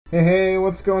Hey, hey,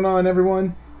 what's going on,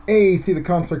 everyone? AC the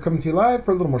Consular coming to you live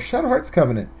for a little more Shadow Hearts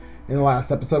Covenant. In the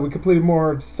last episode, we completed more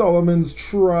of Solomon's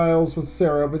Trials with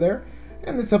Sarah over there.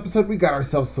 And this episode, we got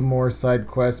ourselves some more side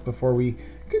quests before we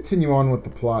continue on with the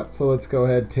plot. So let's go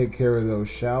ahead and take care of those,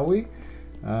 shall we?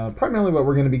 Primarily what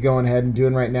we're going to be going ahead and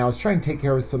doing right now is trying to take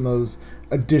care of some of those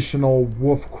additional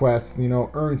wolf quests. You know,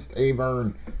 Ernst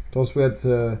Avern told us we had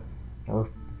to... or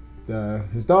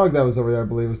his dog that was over there, I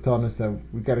believe, was telling us that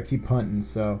we got to keep hunting.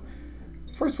 So,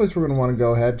 first place we're going to want to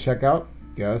go ahead and check out,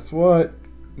 guess what?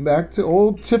 Back to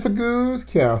old Tifagoo's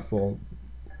castle.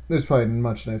 There's probably a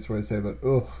much nicer way to say it, but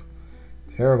ugh,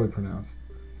 terribly pronounced.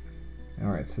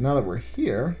 Alright, so now that we're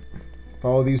here,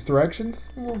 follow these directions,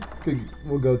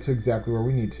 we'll go to exactly where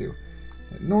we need to.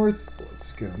 Head north,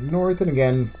 let's go north, and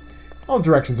again, all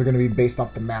directions are going to be based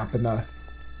off the map in the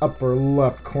upper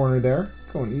left corner there.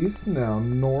 Going east, now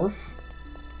north.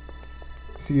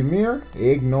 See a mirror?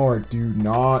 Ignore it. Do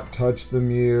not touch the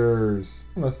mirrors.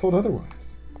 Unless told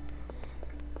otherwise.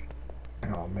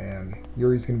 Oh man.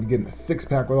 Yuri's going to be getting a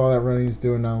six-pack with all that running he's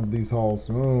doing down these halls.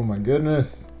 Oh my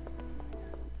goodness.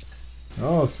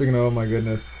 Oh, speaking of oh my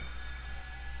goodness.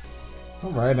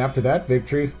 Alright, after that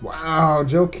victory. Wow,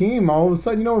 Joachim, all of a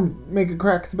sudden, you know, we're making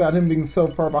cracks about him being so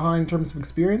far behind in terms of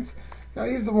experience. Now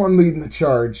he's the one leading the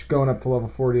charge, going up to level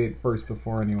 48 first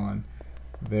before anyone.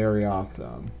 Very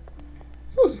awesome.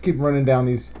 So let's just keep running down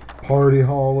these party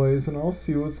hallways and I'll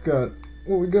see what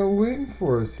we got waiting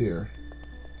for us here.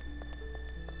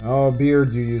 Oh,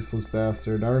 Beard, you useless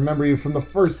bastard. I remember you from the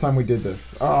first time we did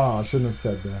this. Oh, I shouldn't have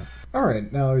said that.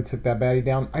 Alright, now that we took that baddie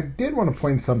down, I did want to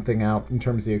point something out in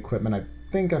terms of the equipment. I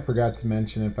think I forgot to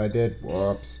mention. If I did,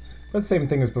 whoops. But same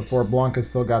thing as before, Blanca's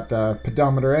still got the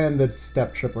pedometer and the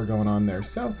step tripler going on there.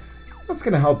 So that's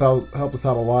going to help us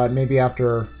out a lot. Maybe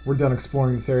after we're done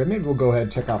exploring this area, maybe we'll go ahead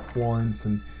and check out Florence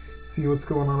and see what's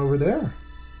going on over there.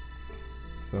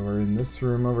 So we're in this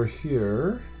room over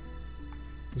here.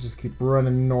 Let's just keep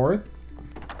running north.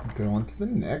 Go on to the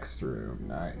next room.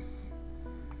 Nice.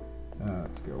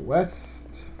 Let's go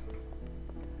west.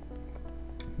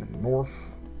 North.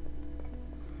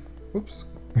 Oops.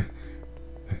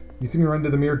 You see me run to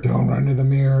the mirror? Don't run to the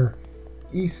mirror.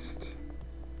 East.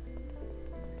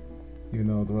 Even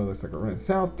though the road looks like we're running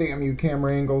south. Damn you,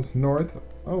 camera angles. North.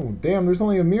 Oh, damn, there's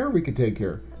only a mirror we could take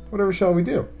here. Whatever shall we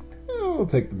do? We'll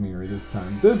take the mirror this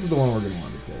time. This is the one we're going to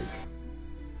want to take.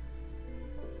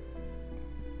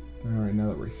 Alright, now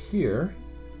that we're here.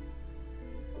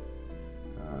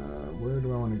 Where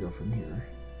do I want to go from here?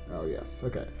 Oh, yes.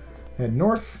 Okay. Head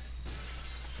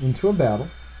north into a battle.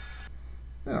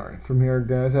 Alright, from here,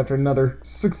 guys, after another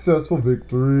successful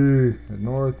victory, head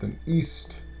north and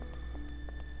east.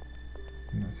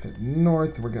 And let's head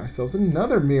north. We're getting ourselves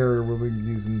another mirror we'll be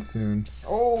using soon.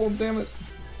 Oh, damn it.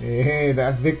 Hey,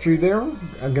 that victory there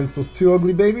against those two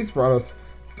ugly babies brought us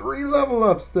 3 level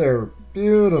ups there.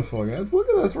 Beautiful, guys. Look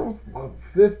at us. We're almost level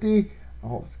 50.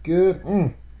 All's good.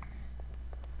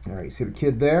 Alright, you see the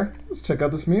kid there? Let's check out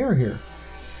this mirror here.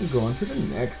 We'll go on to the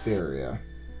next area.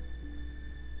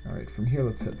 Alright, from here,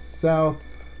 let's head south.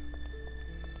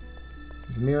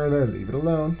 There's a mirror there, leave it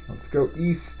alone. Let's go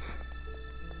east.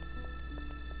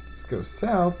 Let's go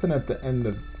south, and at the end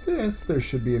of this, there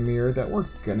should be a mirror that we're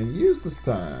gonna use this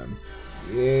time.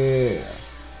 Yeah.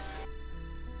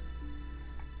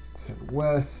 Let's head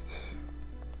west.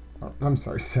 Oh, I'm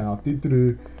sorry, south.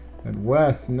 And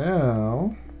west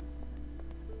now.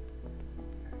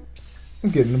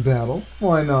 And get in the battle.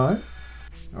 Why not?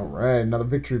 Alright, another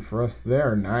victory for us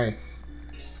there. Nice.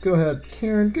 Let's go ahead,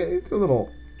 Karen, do a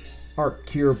little art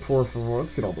cure, por favor.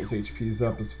 Let's get all those HPs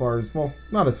up as far as, well,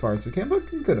 not as far as we can, but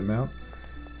a good amount.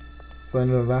 So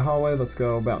into that hallway, let's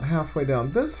go about halfway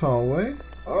down this hallway.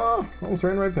 Oh, almost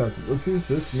ran right past it. Let's use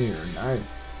this mirror. Nice.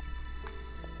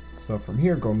 So from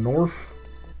here, go north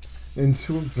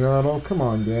into a battle. Come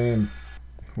on, game.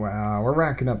 Wow, we're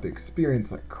racking up the experience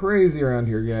like crazy around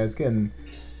here, guys. Getting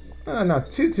not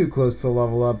too close to a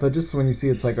level up, but just when you see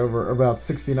it's like over about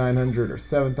 6,900 or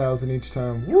 7,000 each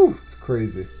time. Woo, it's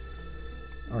crazy.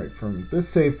 Alright, from this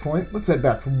save point, let's head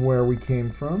back from where we came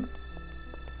from.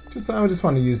 I just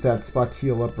want to use that spot to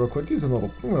heal up real quick. Use a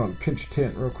little, we want to pinch a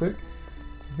tent real quick.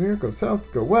 So from here, go south,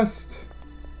 go west.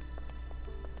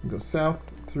 Go south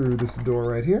through this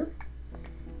door right here.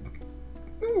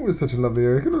 Oh, it's such a lovely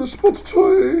area. Get a spot to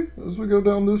tie as we go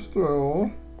down this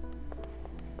door.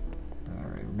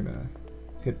 Alright, we're gonna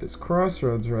hit this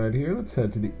crossroads right here. Let's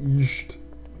head to the east.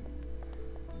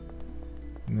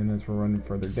 And then as we're running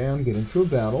further down, get into a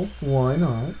battle. Why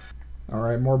not?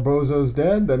 Alright, more bozos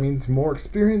dead. That means more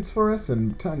experience for us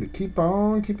and time to keep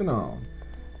on keeping on.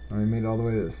 Alright, made it all the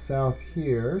way to the south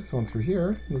here. So once we're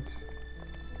here, let's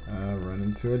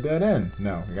into a dead end.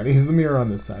 No, we gotta use the mirror on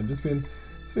this side. Just being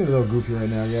a little goofy right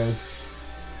now, guys.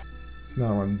 So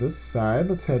now on this side,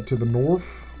 let's head to the north.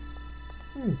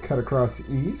 Cut across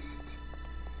east.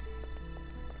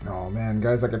 Oh man,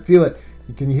 guys, I can feel it.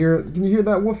 Can you hear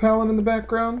that wolf howling in the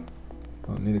background?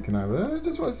 Oh, neither can I, but I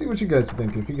just want to see what you guys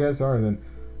think. If you guys are, then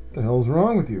what the hell's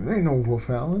wrong with you? There ain't no wolf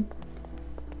howling.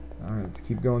 Alright, let's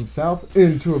keep going south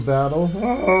into a battle.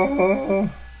 Oh.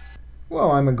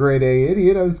 Well, I'm a grade A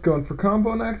idiot. I was going for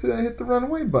combo and accidentally hit the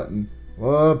runaway button.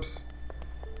 Whoops.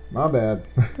 My bad.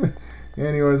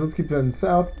 Anyways, let's keep heading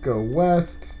south. Go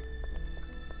west.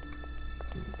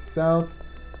 South.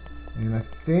 And I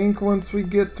think once we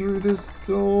get through this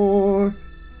door...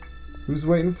 Who's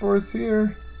waiting for us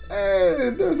here?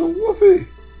 Hey, there's a Wolfie!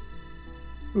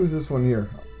 Who's this one here?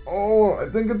 Oh, I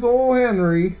think it's old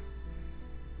Henry.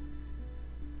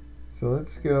 So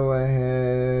let's go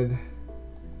ahead...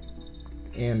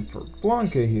 And for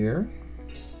Blanca here...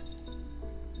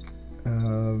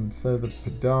 Instead of the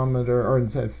pedometer, or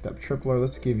instead of step tripler,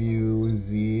 let's give you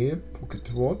the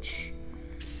pocket watch.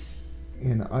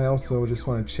 And I also just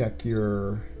want to check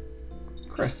your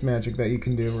crest magic that you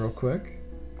can do real quick.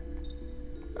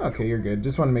 Okay, you're good.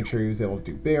 Just want to make sure he was able to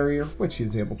do barrier, which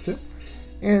he's able to.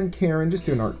 And Karen, just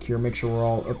do an art cure. Make sure we're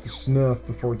all up to snuff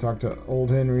before we talk to old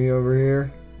Henry over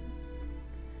here.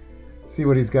 See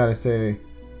what he's got to say.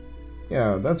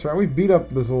 Yeah, that's right. We beat up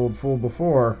this old fool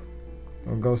before.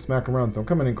 Don't go smack him around. Don't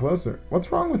come any closer.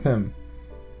 What's wrong with him?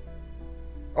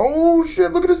 Oh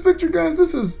shit! Look at this picture, guys.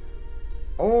 This is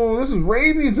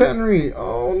rabies Henry.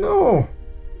 Oh no!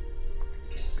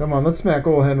 Come on, let's smack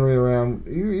old Henry around.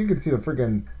 You can see the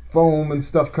freaking foam and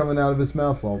stuff coming out of his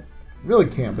mouth. Well, really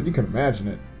can't, but you can imagine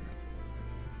it.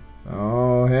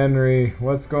 Oh, Henry,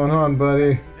 what's going on, buddy?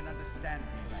 He doesn't even understand me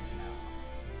right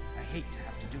now. I hate to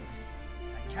have to do it.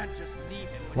 I can't just leave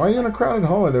him. Why are you in a crowded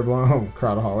hallway there, Blanc? Oh,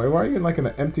 crowded hallway. Why are you in like an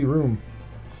empty room?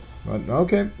 But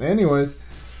okay. Anyways,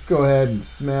 let's go ahead and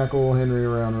smack old Henry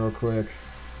around real quick.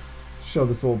 Show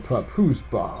this old pup who's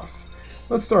boss.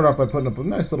 Let's start off by putting up a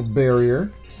nice little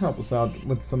barrier. Help us out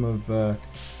with some of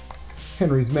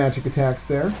Henry's magic attacks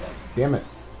there. Damn it.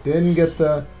 Didn't get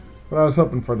what I was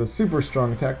hoping for, the super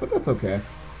strong attack, but that's okay.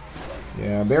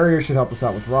 Yeah, barrier should help us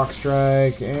out with rock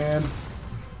strike and...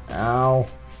 Ow.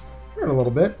 Hurt a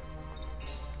little bit.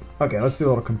 Okay, let's do a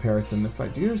little comparison. If I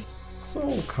do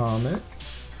Soul Comet,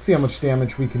 see how much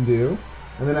damage we can do.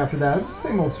 And then after that,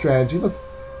 same old strategy. I'm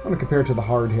going to compare it to the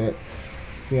hard hits.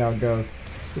 See how it goes.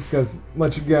 Just because,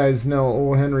 let you guys know,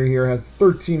 old Henry here has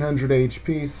 1300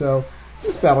 HP, so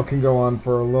this battle can go on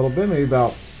for a little bit, maybe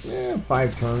about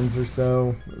 5 turns or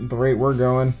so, at the rate we're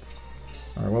going.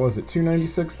 Alright, what was it,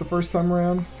 296 the first time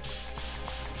around?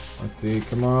 Let's see,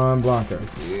 come on, Blanca.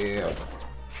 Yeah.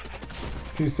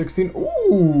 216.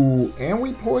 Ooh, and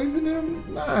we poisoned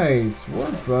him? Nice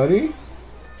work, buddy.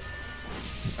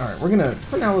 Alright, we're gonna,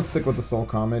 for now, let's stick with the Soul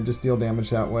Comet, just deal damage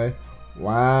that way.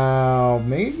 Wow,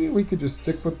 maybe we could just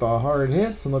stick with the hard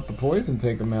hits and let the poison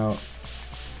take him out.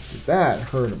 Because that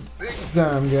hurt him big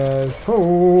time, guys.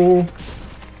 Oh.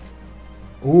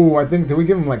 Ooh, I think, did we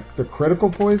give him, like, the critical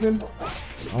poison?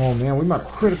 Oh, man, we might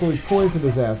have critically poisoned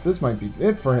his ass. This might be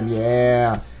it for him.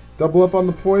 Yeah. Double up on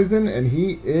the poison, and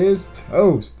he is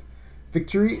toast.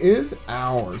 Victory is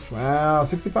ours. Wow,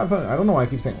 6,500. I don't know why I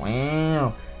keep saying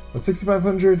wow. But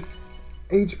 6,500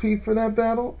 HP for that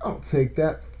battle? I'll take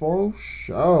that for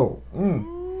show.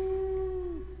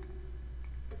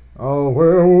 Oh,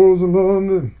 where was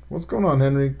London? What's going on,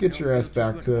 Henry? Get your ass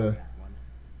back to...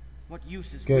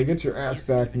 Okay, get your ass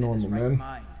back normal, man.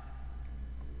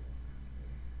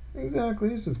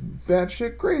 Exactly, he's just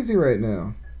batshit crazy right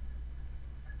now.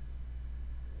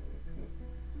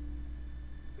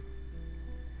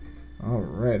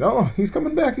 Alright, oh, he's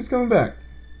coming back, he's coming back.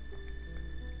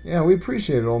 Yeah, we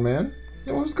appreciate it, old man.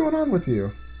 Yeah, what's going on with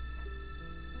you?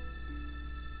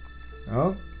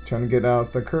 Oh, trying to get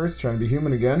out the curse, trying to be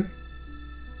human again.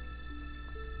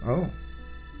 Oh.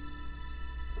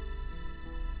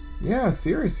 Yeah,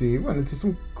 seriously, you went into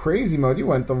some crazy mode. You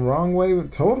went the wrong way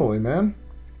totally, man.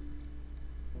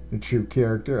 The true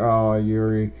character. Oh,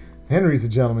 Yuri. Henry's a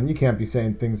gentleman. You can't be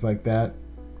saying things like that.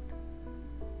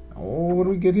 Oh, what do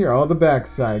we get here? Oh, the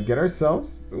backside. Get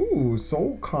ourselves... Ooh,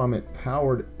 Soul Comet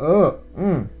powered up.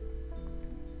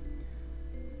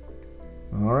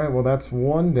 Alright, well that's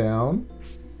one down.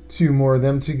 2 more of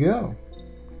them to go.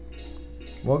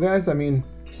 Well, guys, I mean...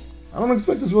 I don't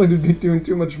expect us really to be doing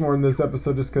too much more in this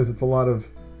episode just because it's a lot of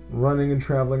running and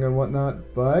traveling and whatnot,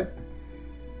 but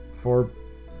for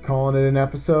calling it an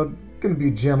episode, gonna be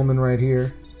a gentleman right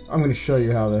here. I'm gonna show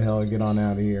you how the hell to get on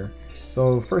out of here.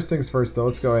 So first things first though,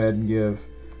 let's go ahead and give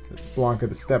It's Blanca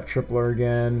the Step Tripler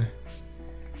again.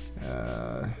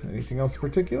 Anything else in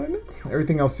particular? No.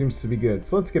 Everything else seems to be good.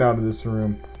 So let's get out of this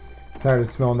room. Tired of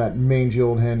smelling that mangy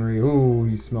old Henry. Ooh,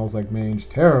 he smells like mange.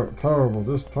 Terrible,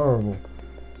 just terrible.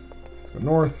 Let's go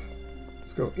north.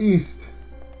 Let's go east.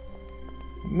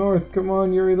 North, come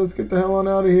on, Yuri. Let's get the hell on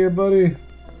out of here, buddy.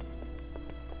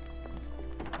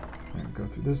 And go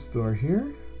through this door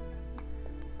here.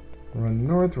 Run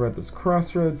north. We're at this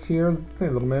crossroads here. Hey,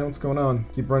 little man, what's going on?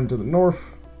 Keep running to the north.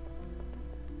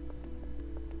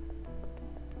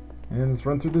 And let's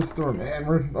run through this door,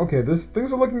 man. Okay.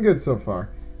 Things are looking good so far.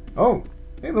 Oh,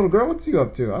 hey, little girl, what's you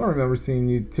up to? I don't remember seeing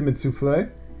you, timid souffle.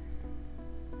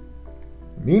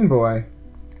 Mean boy.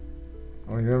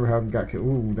 Oh, you remember how it got killed?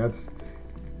 Ooh, that's...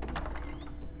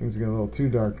 Things are getting a little too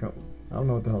dark. I don't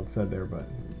know what the hell it said there, but...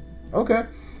 Okay.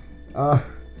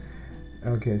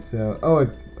 Okay, so... Oh,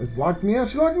 it's locked me out.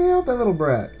 She locked me out, that little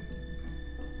brat.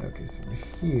 Okay, so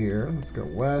we're here. Let's go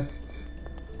west.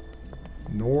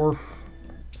 North.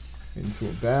 Into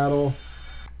a battle.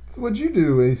 So what'd you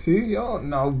do, AC? Oh,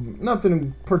 no, nothing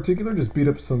in particular. Just beat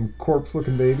up some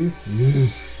corpse-looking babies.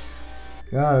 Yeesh.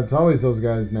 God, it's always those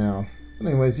guys now. But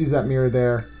anyways, use that mirror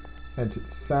there. Head to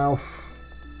the south.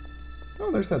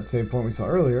 Oh, there's that save point we saw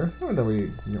earlier. Or that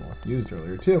we used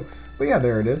earlier, too. But yeah,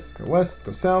 there it is. Go west,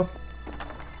 go south.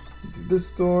 Do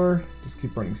this door. Just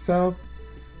keep running south.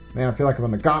 Man, I feel like I'm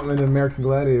on the gauntlet in American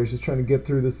Gladiators, just trying to get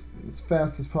through this as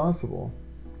fast as possible.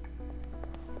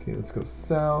 Okay, let's go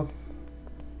south.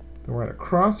 Then we're at a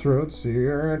crossroads, so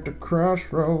you're at the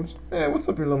crossroads. Hey, what's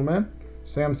up here, little man?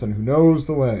 Samson, who knows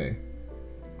the way.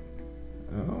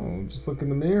 Oh, just look in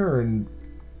the mirror and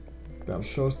that'll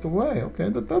show us the way. Okay,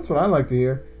 that's what I like to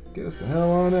hear. Get us the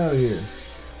hell on out of here.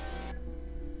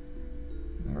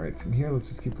 Alright, from here, let's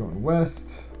just keep going west.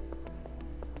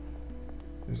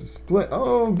 There's a split.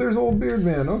 Oh, there's old Beard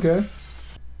Man. Okay.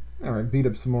 Alright, beat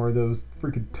up some more of those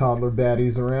freaking toddler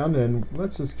baddies around, and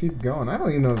let's just keep going. I don't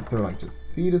even know if they're like just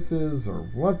fetuses or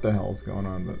what the hell's going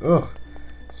on, but ugh,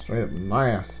 straight up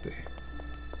nasty.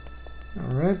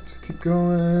 Alright, just keep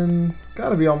going.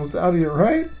 Gotta be almost out of here,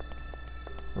 right?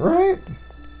 Right?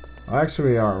 Well,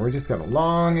 actually we are. We just got a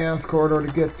long-ass corridor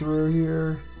to get through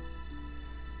here.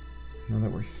 Now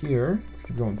that we're here, let's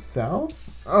keep going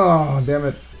south. Oh, damn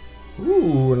it.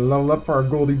 Ooh, level up for our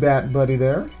Goldie Bat buddy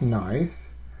there. Nice.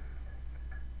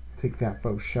 Take that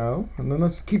faux show. And then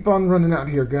let's keep on running out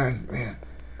here, guys. Man,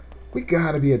 we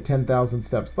gotta be at 10,000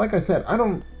 steps. Like I said, I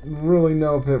don't really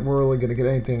know if we're really gonna get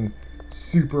anything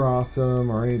super awesome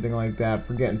or anything like that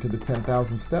for getting to the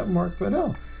 10,000 step mark, but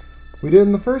hell, we did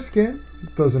in the first game.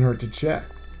 It doesn't hurt to check.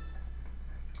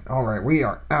 Alright, we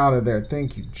are out of there.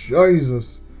 Thank you,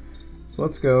 Jesus. So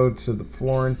let's go to the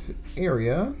Florence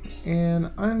area,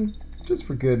 and I'm, just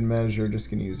for good measure, just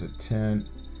gonna use a tent.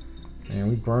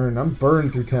 Man, I'm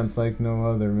burned through tents like no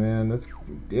other, man. That's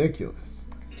ridiculous.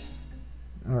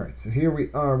 Alright, so here we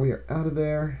are out of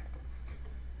there.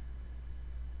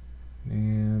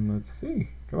 And let's see.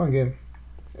 Come on, game.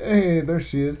 Hey, there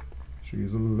she is.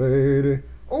 She's a lady.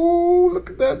 Oh,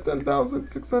 look at that,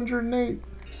 10,608.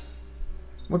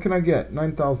 What can I get?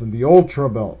 9,000. The Ultra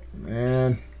Belt.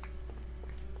 Man.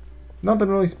 Nothing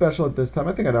really special at this time.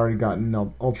 I think I'd already gotten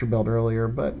an Ultra Belt earlier,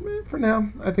 but for now,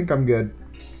 I think I'm good.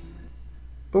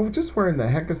 But just where in the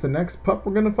heck is the next pup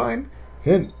we're going to find?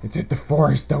 Hint, it's at the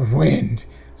Forest of Wind.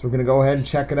 So we're going to go ahead and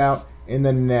check it out in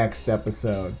the next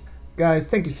episode. Guys,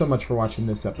 thank you so much for watching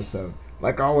this episode.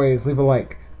 Like always, leave a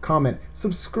like, comment,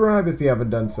 subscribe if you haven't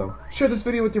done so. Share this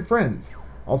video with your friends.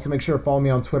 Also make sure to follow me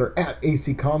on Twitter at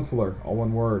ACConsular, all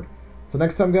one word. Till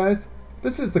next time, guys,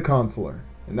 this is the Consular,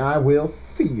 and I will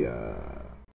see ya.